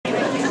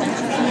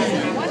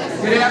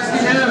Good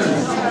afternoon.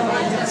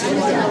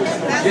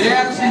 Good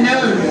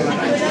afternoon.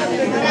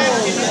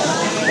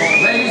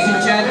 Ladies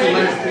and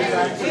gentlemen,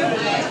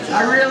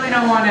 I really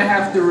don't want to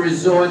have to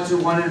resort to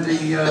one of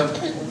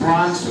the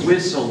Bronx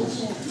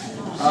whistles.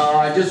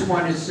 I just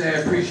want to say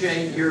I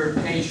appreciate your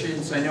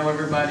patience. I know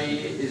everybody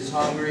is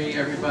hungry,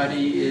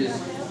 everybody is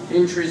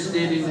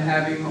interested in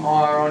having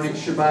our Onyx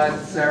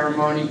Shabbat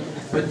ceremony,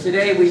 but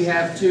today we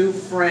have two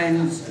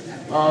friends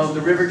of the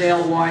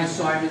Riverdale Y.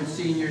 Simon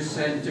Senior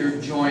Center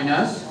join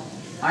us.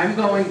 I'm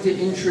going to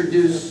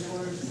introduce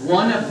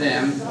one of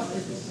them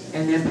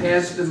and then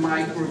pass the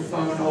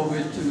microphone over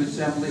to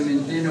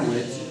Assemblyman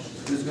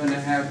Dinowitz, who's going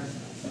to have,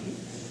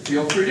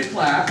 feel free to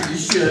clap, you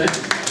should.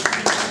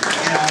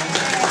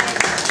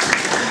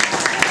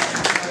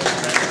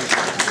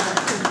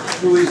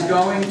 Who is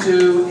going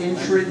to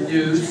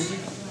introduce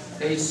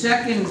a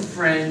second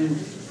friend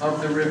of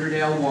the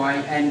Riverdale Y.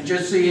 And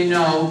just so you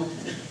know,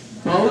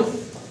 both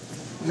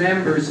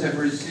members have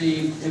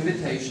received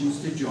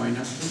invitations to join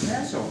us for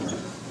Passover.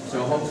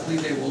 So hopefully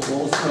they will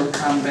also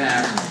come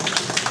back.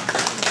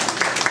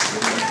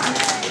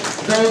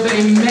 Though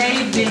they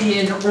may be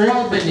in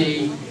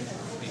Albany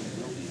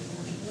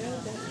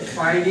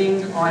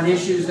fighting on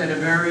issues that are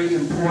very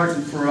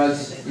important for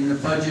us in the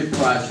budget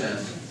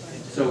process.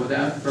 So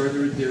without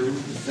further ado,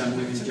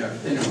 Assemblyman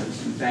Jeffrey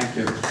Dinowitz, and thank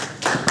you.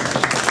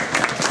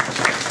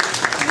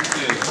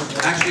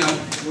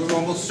 Actually, we're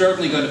almost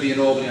certainly going to be in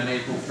Albany on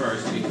April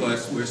 1st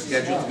because we're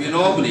scheduled to be in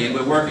Albany and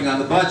we're working on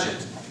the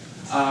budget.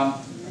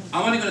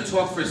 I'm only going to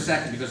talk for a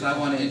second because I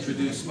want to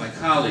introduce my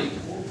colleague.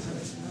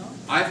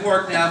 I've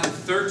worked now for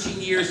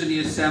 13 years in the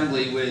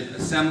Assembly with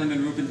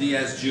Assemblyman Ruben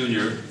Diaz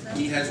Jr.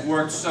 He has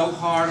worked so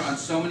hard on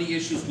so many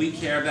issues we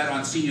care about,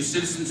 on senior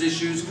citizens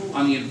issues,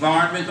 on the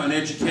environment, on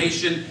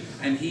education,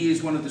 and he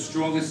is one of the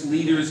strongest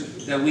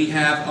leaders that we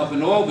have up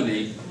in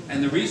Albany.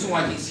 And the reason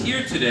why he's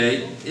here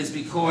today is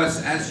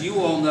because, as you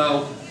all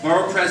know,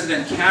 Borough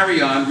President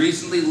Carry-On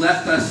recently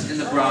left us in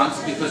the Bronx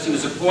because he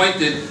was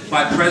appointed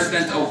by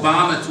President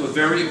Obama to a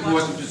very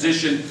important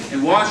position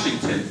in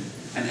Washington.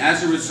 And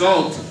as a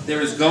result, there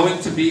is going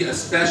to be a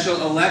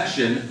special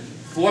election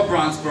for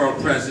Bronx Borough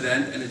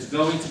President, and it's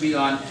going to be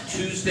on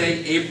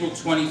Tuesday, April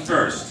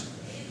 21st.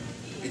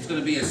 It's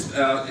going to be,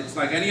 it's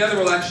like any other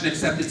election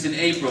except it's in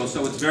April,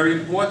 so it's very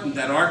important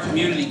that our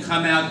community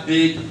come out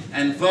big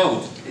and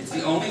vote. It's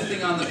the only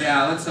thing on the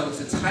ballot, so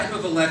it's a type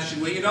of election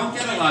where you don't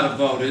get a lot of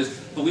voters,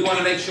 but we want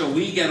to make sure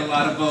we get a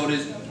lot of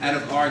voters out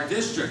of our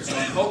district. So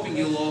I'm hoping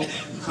you'll all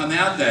come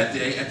out that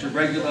day at your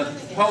regular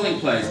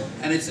polling place.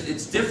 And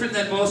it's different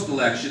than most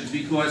elections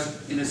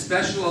because in a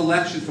special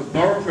election for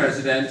borough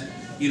president,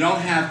 you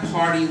don't have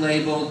party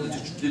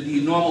labels,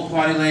 the normal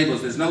party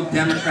labels. There's no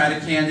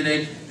Democratic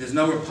candidate, there's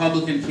no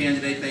Republican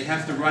candidate. They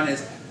have to run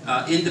as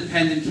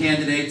independent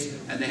candidates,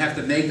 and they have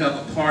to make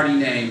up a party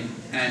name.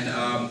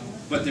 And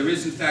but there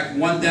is, in fact,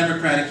 one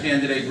Democratic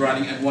candidate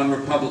running and one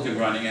Republican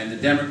running, and the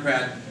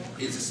Democrat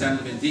is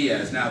Assemblyman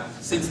Diaz. Now,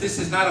 since this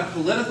is not a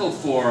political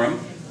forum,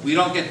 we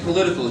don't get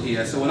political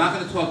here, so we're not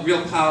going to talk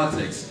real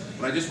politics.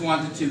 But I just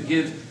wanted to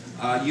give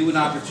you an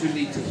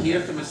opportunity to hear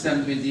from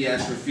Assemblyman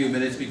Diaz for a few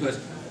minutes, because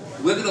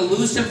we're going to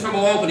lose him from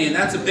Albany, and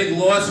that's a big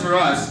loss for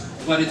us,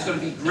 but it's going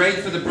to be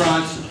great for the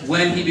Bronx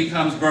when he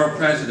becomes borough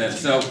president.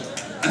 So,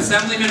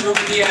 Assemblyman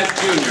Ruben Diaz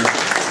Jr.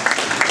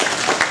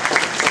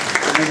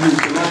 Thank you.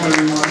 Shalom,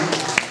 everyone.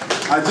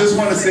 I just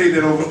want to say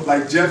that,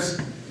 like Jeff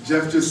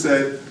just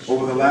said,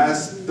 over the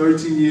last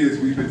 13 years,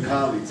 we've been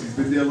colleagues. He's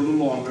been there a little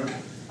longer.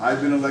 I've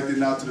been elected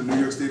now to the New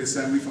York State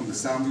Assembly from the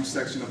Soundview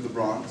section of the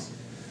Bronx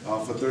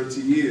for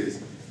 13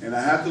 years. And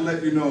I have to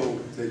let you know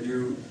that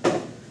you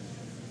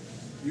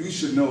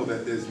should know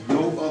that there's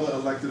no other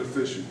elected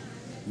official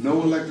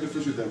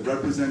that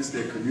represents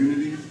their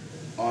community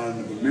on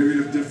a myriad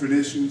of different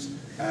issues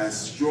as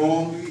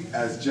strongly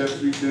as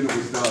Jeffrey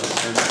Dinowitz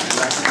does. And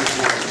that's a good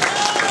word.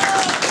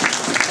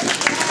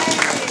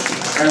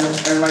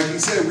 And like he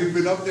said, we've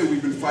been up there,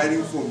 we've been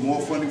fighting for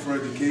more funding for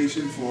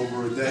education for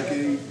over a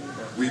decade.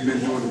 We've been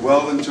doing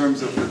well in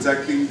terms of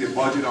protecting the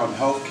budget on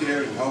health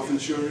care and health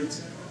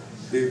insurance.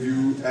 If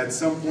you, at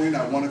some point,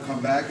 I want to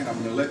come back and I'm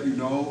going to let you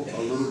know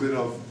a little bit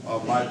of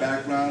my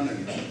background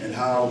and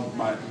how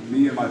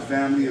me and my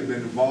family have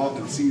been involved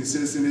in senior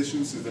citizen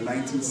issues since the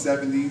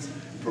 1970s,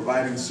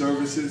 providing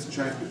services,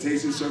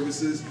 transportation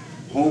services,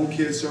 home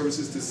care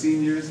services to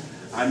seniors.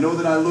 I know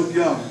that I look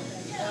young,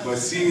 but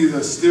seniors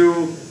are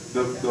still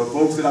the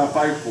folks that I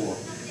fight for.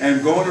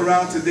 And going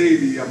around today,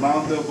 the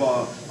amount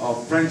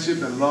of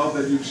friendship and love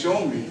that you've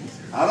shown me,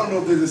 I don't know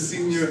if there's a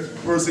senior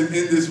person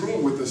in this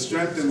room with the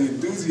strength and the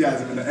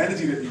enthusiasm and the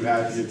energy that you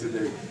have here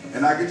today.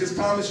 And I can just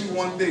promise you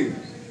one thing,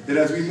 that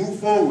as we move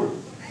forward,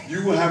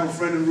 you will have a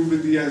friend in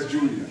Ruben Diaz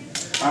Jr.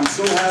 I'm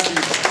so happy.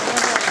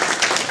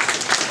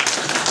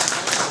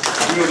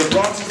 You know, the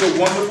Bronx is a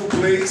wonderful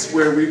place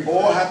where we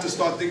all have to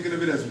start thinking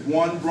of it as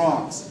one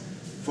Bronx.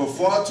 For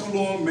far too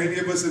long, many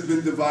of us have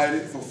been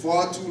divided. For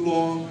far too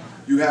long,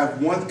 you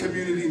have one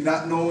community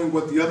not knowing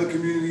what the other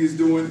community is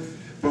doing.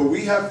 But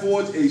we have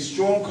forged a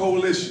strong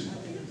coalition.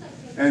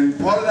 And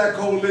part of that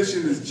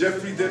coalition is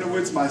Jeffrey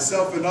Dinowitz,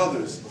 myself, and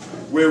others,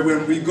 where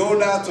when we go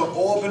now to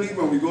Albany,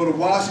 when we go to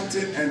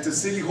Washington and to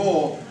City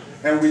Hall,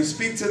 and we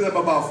speak to them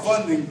about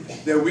funding,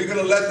 that we're going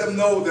to let them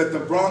know that the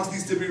Bronx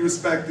needs to be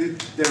respected,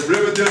 that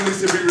Riverdale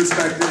needs to be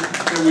respected,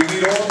 that we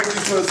need all the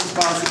resources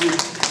possible.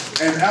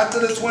 And after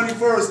the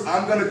 21st,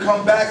 I'm going to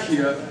come back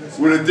here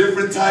with a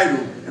different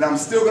title, and I'm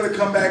still going to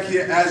come back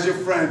here as your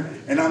friend.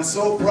 And I'm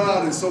so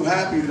proud and so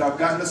happy that I've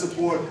gotten the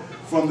support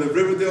from the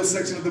Riverdale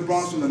section of the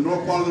Bronx, from the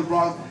north part of the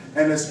Bronx,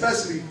 and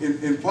especially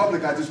in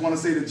public. I just want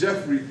to say to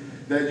Jeffrey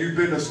that you've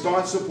been a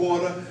staunch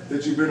supporter,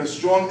 that you've been a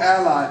strong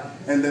ally,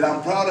 and that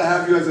I'm proud to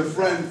have you as a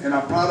friend, and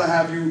I'm proud to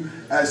have you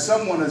as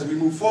someone as we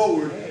move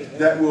forward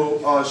that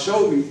will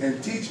show me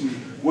and teach me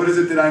what is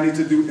it that I need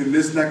to do in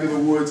this neck of the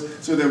woods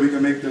so that we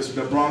can make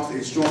the Bronx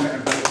a stronger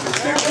and better place.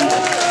 Thank you.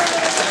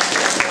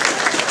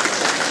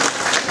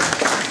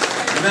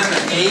 Remember,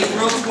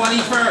 April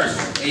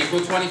 21st.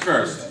 April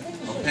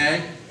 21st.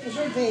 Okay?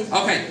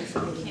 Okay.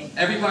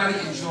 Everybody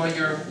enjoy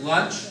your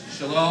lunch.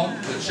 Shalom.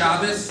 Good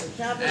Shabbos.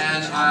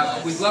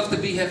 And we'd love to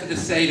be here for the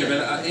Seder,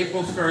 but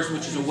April 1st,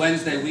 which is a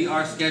Wednesday, we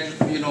are scheduled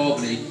to be in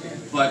Albany,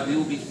 but we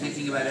will be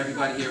thinking about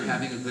everybody here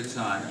having a good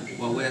time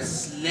while we're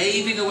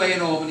slaving away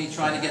in Albany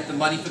trying to get the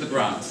money for the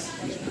Bronx.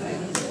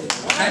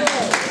 Okay?